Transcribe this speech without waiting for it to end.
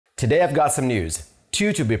Today I've got some news,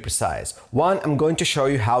 two to be precise. One, I'm going to show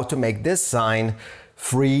you how to make this sign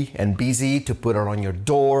free and busy to put it on your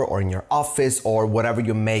door or in your office or whatever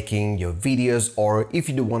you're making your videos, or if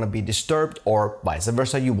you do want to be disturbed or vice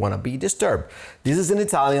versa, you want to be disturbed. This is in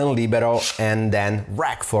Italian, libero, and then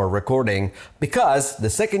rec for recording, because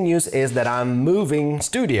the second news is that I'm moving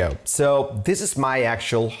studio. So this is my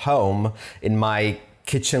actual home in my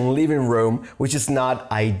kitchen living room, which is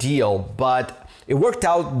not ideal, but it worked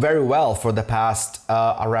out very well for the past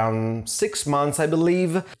around 6 months, I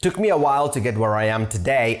believe. Took me a while to get where I am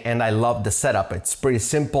today, and I love the setup. It's pretty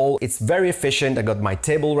simple. It's very efficient. I got my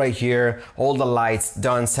table right here, all the lights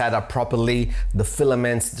done, set up properly, the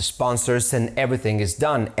filaments, the sponsors, and everything is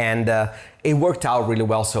done. And it worked out really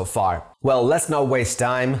well so far. Well, let's not waste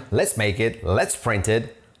time. Let's make it. Let's print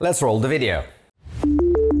it. Let's roll the video.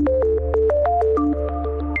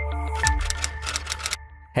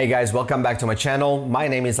 Hey guys, welcome back to my channel. My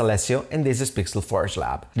name is Alessio and this is PixelForge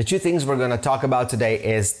Lab. The two things we're gonna talk about today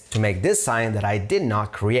is to make this sign that I did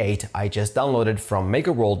not create. I just downloaded from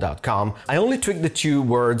makerworld.com. I only tweaked the two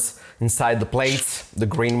words inside the plates, the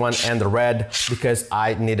green one and the red, because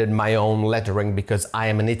I needed my own lettering because I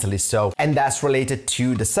am in Italy. And that's related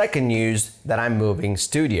to the second news, that I'm moving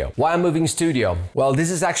studio. Why I'm moving studio? Well, this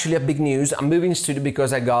is actually a big news. I'm moving studio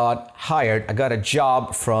because I got hired. I got a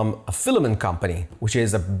job from a filament company, which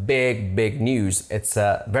is a big news. It's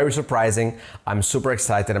very surprising. I'm super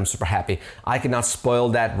excited. I'm super happy. I cannot spoil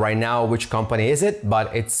that right now, which company is it,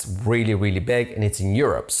 but it's really big and it's in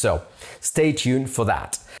Europe. So stay tuned for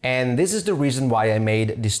that. And this is the reason why I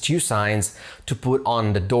made these two signs to put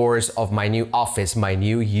on the doors of my new office, my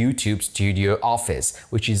new YouTube studio office,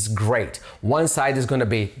 which is great. One side is going to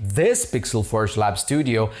be this PixelForge Lab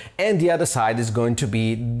studio, and the other side is going to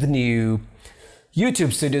be the new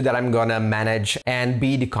YouTube studio that I'm gonna manage and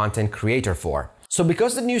be the content creator for. So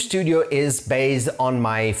because the new studio is based on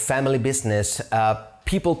my family business,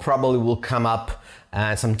 people probably will come up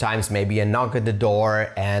sometimes maybe a knock at the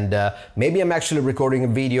door, and maybe I'm actually recording a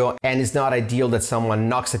video and it's not ideal that someone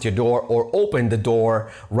knocks at your door or open the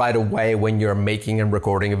door right away when you're making and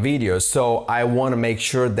recording a video. So I want to make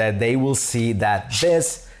sure that they will see that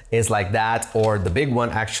this is like that, or the big one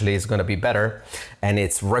actually is going to be better and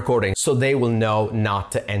it's recording, so they will know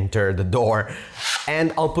not to enter the door.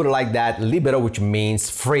 And I'll put it like that, libero, which means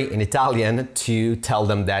free in Italian, to tell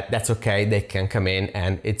them that that's okay, they can come in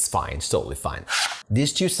and it's fine, it's totally fine.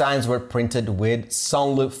 These two signs were printed with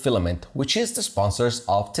SUNLU filament, which is the sponsors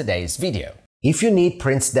of today's video. If you need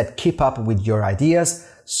prints that keep up with your ideas,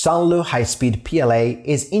 SUNLU high-speed PLA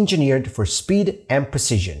is engineered for speed and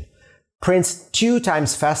precision. Prints 2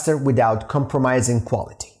 times faster without compromising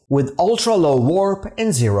quality, with ultra-low warp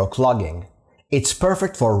and zero clogging. It's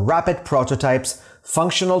perfect for rapid prototypes,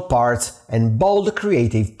 functional parts, and bold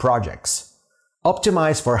creative projects.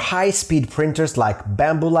 Optimized for high-speed printers like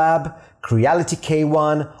Bamboo Lab, Creality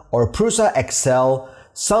K1, or Prusa XL,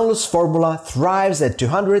 SUNLU's formula thrives at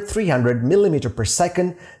 200-300 mm per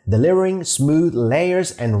second, delivering smooth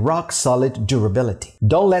layers and rock-solid durability.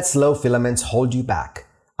 Don't let slow filaments hold you back.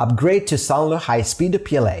 Upgrade to SUNLU high-speed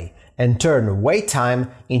PLA and turn wait time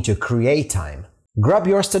into create time. Grab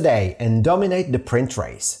yours today and dominate the print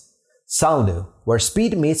race. SUNLU, where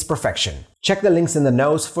speed meets perfection. Check the links in the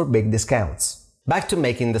notes for big discounts. Back to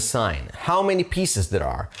making the sign. How many pieces there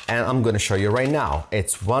are? And I'm going to show you right now.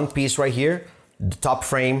 It's one piece right here, the top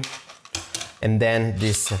frame, and then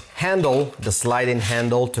this handle, the sliding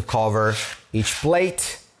handle to cover each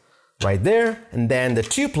plate right there, and then the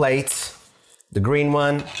two plates, the green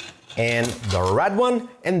one and the red one,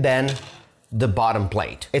 and then the bottom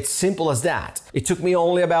plate. It's simple as that. It took me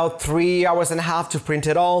only about 3.5 hours to print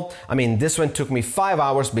it all. I mean, this one took me 5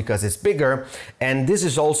 hours because it's bigger, and this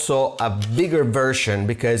is also a bigger version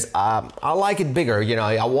because I like it bigger. You know,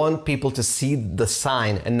 I want people to see the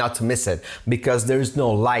sign and not to miss it because there's no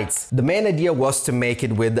lights. The main idea was to make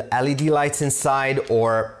it with LED lights inside,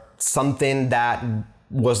 or something that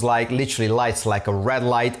was like literally lights, like a red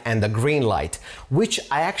light and a green light, which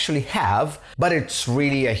I actually have, but it's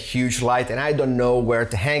really a huge light and I don't know where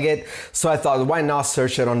to hang it. So I thought, why not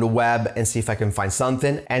search it on the web and see if I can find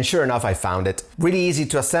something, and sure enough I found it. Really easy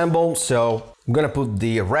to assemble, so I'm gonna put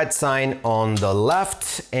the red sign on the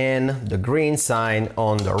left and the green sign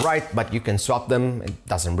on the right, but you can swap them, it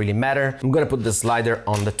doesn't really matter. I'm gonna put the slider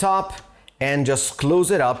on the top and just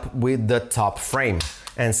close it up with the top frame,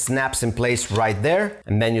 and snaps in place right there,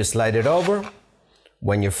 and then you slide it over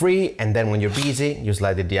when you're free, and then when you're busy you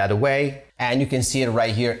slide it the other way, and you can see it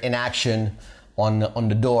right here in action on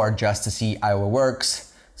the door just to see how it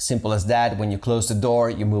works. Simple as that. When you close the door,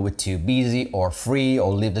 you move it to busy or free,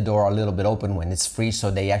 or leave the door a little bit open when it's free, so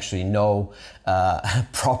they actually know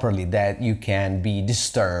properly that you can be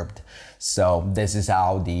disturbed. So this is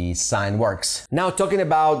how the sign works. Now, talking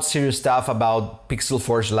about serious stuff about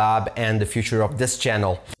PixelForge Lab and the future of this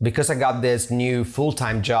channel, because I got this new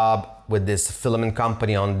full-time job with this filament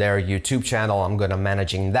company on their YouTube channel. I'm gonna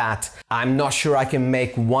managing that. I'm not sure I can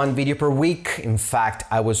make one video per week. In fact,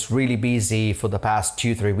 I was really busy for the past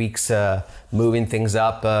 2-3 weeks moving things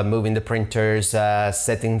up, moving the printers,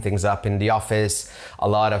 setting things up in the office, a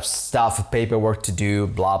lot of stuff, paperwork to do,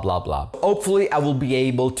 blah, blah, blah. Hopefully I will be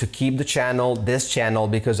able to keep the channel, this channel,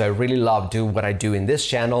 because I really love doing what I do in this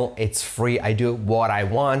channel. It's free, I do what I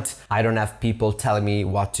want. I don't have people telling me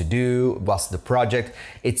what to do, what's the project.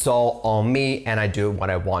 It's all on me and I do what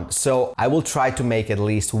I want. So I will try to make at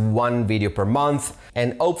least one video per month,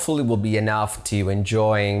 and hopefully will be enough to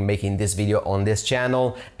enjoying making this video on this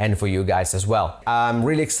channel and for you guys as well. I'm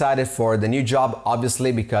really excited for the new job,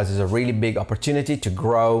 obviously, because it's a really big opportunity to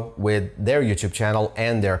grow with their YouTube channel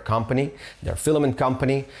and their company, their filament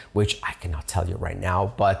company, which I cannot tell you right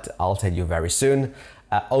now, but I'll tell you very soon.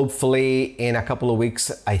 Hopefully in a couple of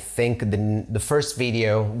weeks, I think the first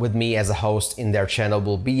video with me as a host in their channel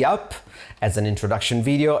will be up as an introduction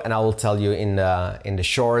video, and I will tell you in the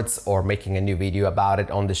shorts or making a new video about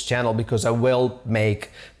it on this channel, because I will make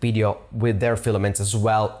video with their filaments as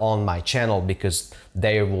well on my channel, because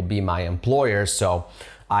they will be my employer, so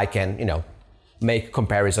I can, you know, make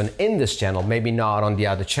comparison in this channel, maybe not on the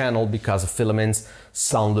other channel because of filaments,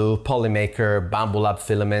 SUNLU, Polymaker, Bamboo Lab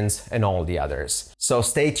filaments, and all the others. So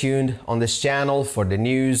stay tuned on this channel for the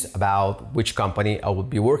news about which company I will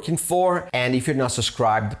be working for. And if you're not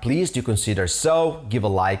subscribed, please do consider so, give a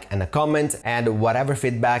like and a comment, and whatever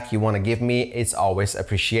feedback you want to give me, it's always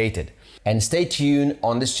appreciated. And stay tuned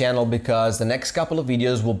on this channel because the next couple of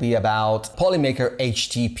videos will be about Polymaker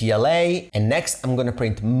HT-PLA, and next I'm gonna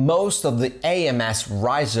print most of the AMS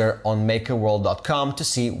riser on makerworld.com to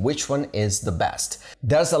see which one is the best.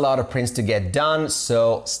 There's a lot of prints to get done,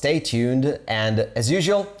 so stay tuned, and as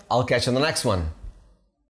usual, I'll catch you on the next one.